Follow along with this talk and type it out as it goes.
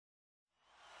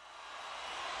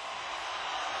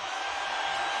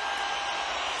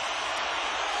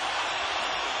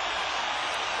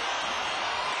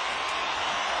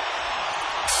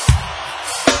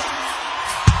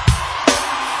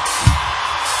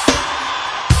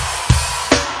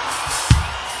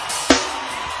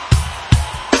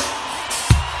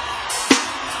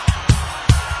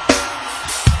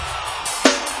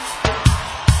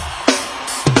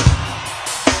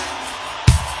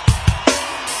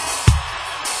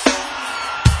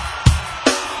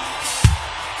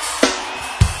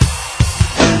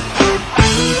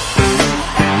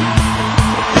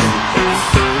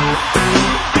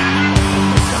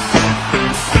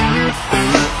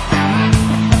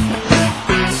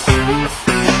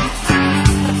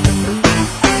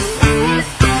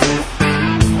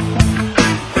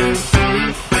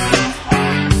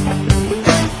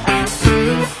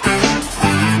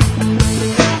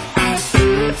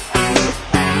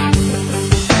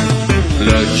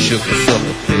blood sugar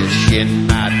suckerfish in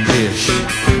my dish.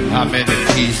 How many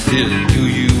pieces do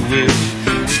you wish?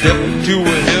 Step into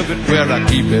a heaven where I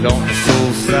keep it on the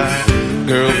soul side.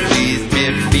 Girl, please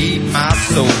give me my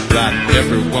soul right.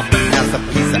 Every woman has a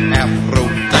piece of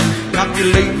aphrodite,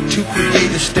 copulating to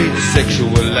create a state of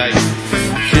sexual life.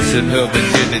 Kissing her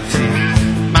virginity,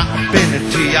 my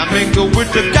affinity. I mingle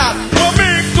with the God, I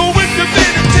mingle with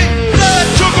divinity. Blood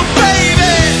sugar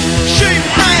baby, she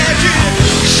magic,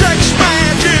 sex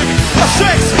magic, a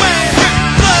sex magic.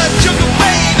 Blood sugar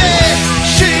baby,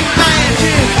 she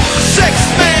magic, sex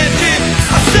magic,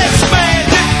 a sex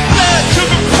magic. Blood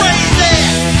sugar crazy,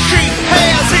 she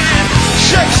has it,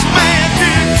 sex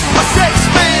magic, a sex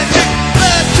magic.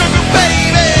 Blood sugar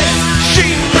baby, she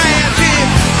magic,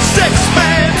 sex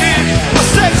magic, a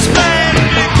sex magic.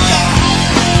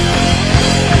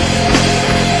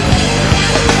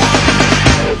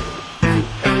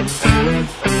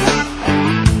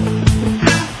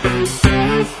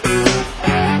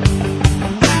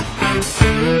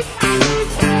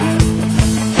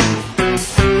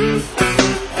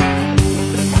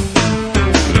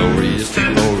 Glorious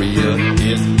euphoria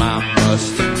is my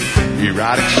must.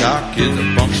 Erotic shock is a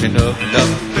function of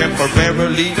love.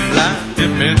 Temporarily blind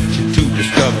dimension to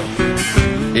discover.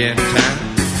 In time,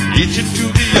 each into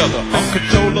the other.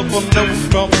 Uncontrollable, no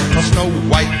from a snow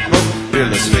white road.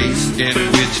 Fill a space in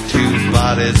which two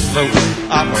bodies float.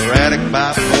 Operatic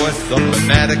by voice,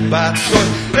 emblematic by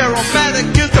choice. Aromatic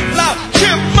is the flower,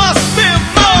 Chip must be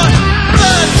born.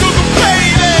 Blood sugar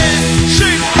baby, she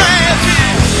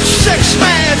magic, sex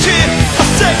magic, a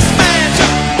sex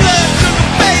magic. Blood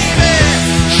sugar baby,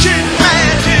 she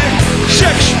magic,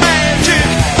 sex magic,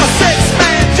 a sex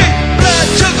magic. Blood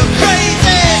sugar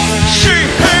crazy, she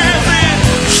has it,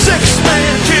 sex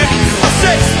magic, a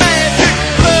sex magic.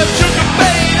 Blood sugar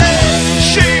baby,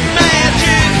 she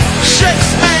magic, sex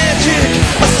magic,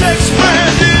 a sex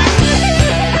magic.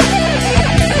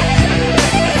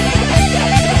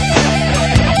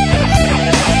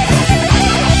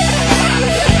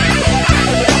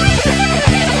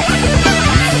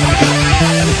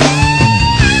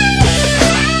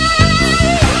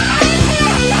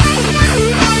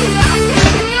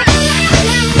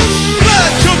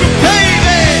 Blood sugar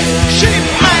baby, she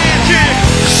magic,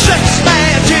 sex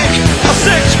magic, a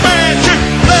sex magic.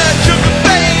 Blood sugar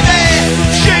baby,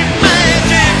 she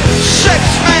magic, sex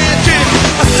magic,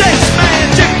 a sex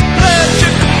magic. Blood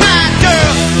sugar my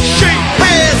girl, she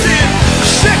has it,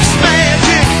 sex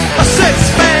magic, a sex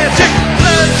magic.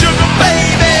 Blood sugar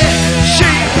baby, she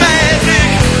magic,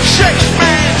 sex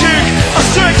magic, a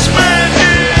sex magic.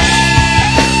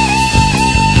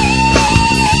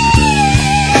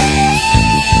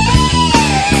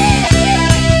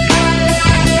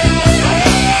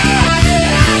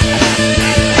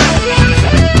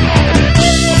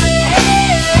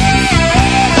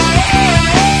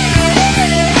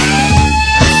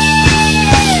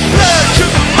 Blood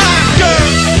sugar my girl,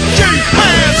 she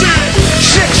magic,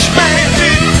 sex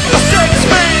magic, a sex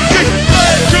magic.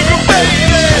 Blood sugar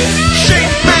baby, she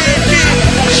magic,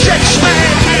 sex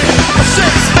magic, a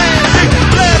sex magic.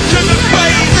 Blood sugar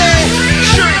crazy,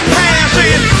 she has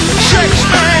it, sex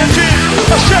magic,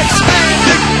 a sex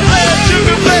magic. Blood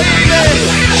sugar baby,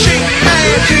 she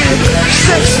magic,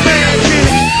 sex magic.